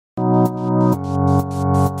Hello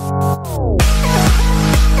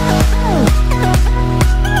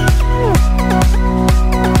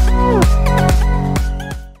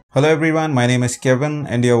everyone, my name is Kevin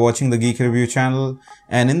and you are watching the Geeki review channel,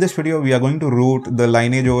 and in this video we are going to root the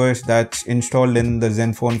Lineage OS that's installed in the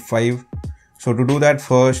Zenfone 5. So to do that,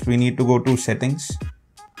 first we need to go to settings.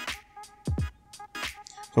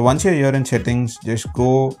 So once you're here in settings, just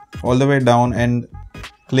go all the way down and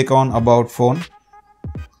click on about phone,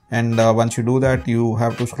 and once you do that you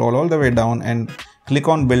have to scroll all the way down and click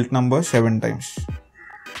on build number 7 times.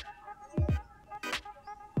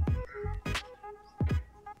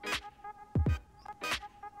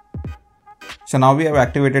 So now we have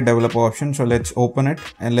activated developer option, so let's open it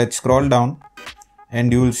and let's scroll down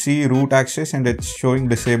and you will see root access and it's showing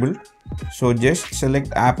disabled. So just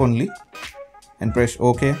select app only and press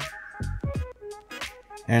OK,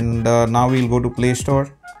 and now we'll go to Play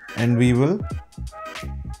Store and we will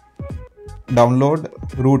download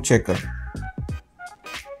root checker.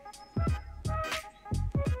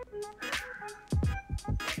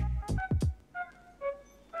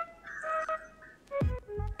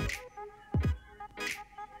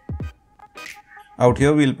 Out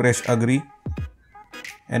here we'll press agree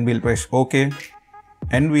and we'll press OK,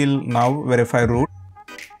 and we'll now verify root,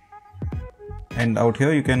 and out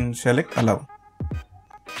here you can select allow.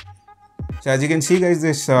 So as you can see guys,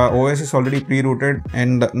 this OS is already pre-rooted,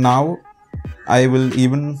 and now I will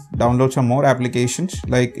even download some more applications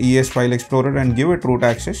like ES File Explorer and give it root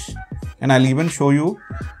access, and I'll even show you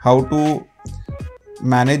how to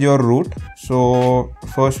manage your root. So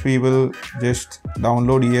first we will just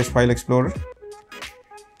download ES File Explorer.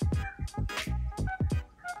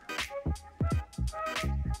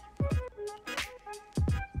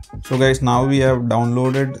 So guys, now we have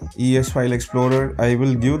downloaded ES File Explorer. I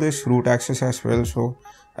will give this root access as well. So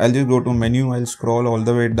I'll just go to menu, I'll scroll all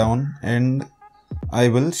the way down and I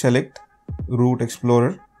will select root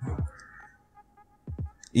explorer.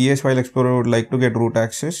 ES File Explorer would like to get root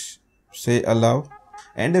access, say allow.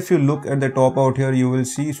 And if you look at the top out here, you will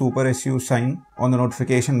see Super SU sign on the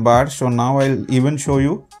notification bar. So now I'll even show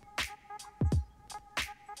you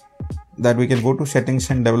that we can go to settings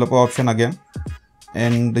and developer option again.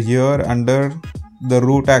 And here under the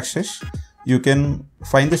root access, you can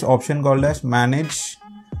find this option called as manage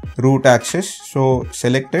root access. So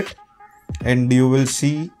select it and you will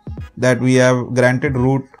see that we have granted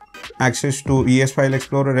root access to ES File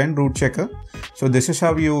Explorer and root checker. So this is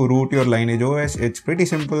how you root your Lineage OS. It's pretty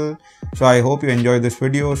simple. So I hope you enjoyed this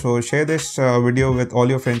video. So share this video with all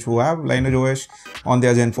your friends who have Lineage OS on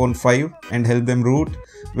their Zenfone 5 and help them root.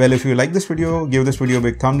 Well, if you like this video, give this video a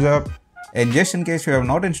big thumbs up. And just in case you have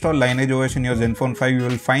not installed Lineage OS in your Zenfone 5, you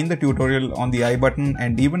will find the tutorial on the I button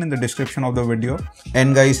and even in the description of the video.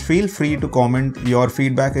 And guys, feel free to comment. Your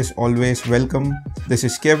feedback is always welcome. This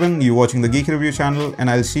is Kevin, you watching the Geeki review channel, and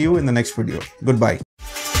I'll see you in the next video. Goodbye.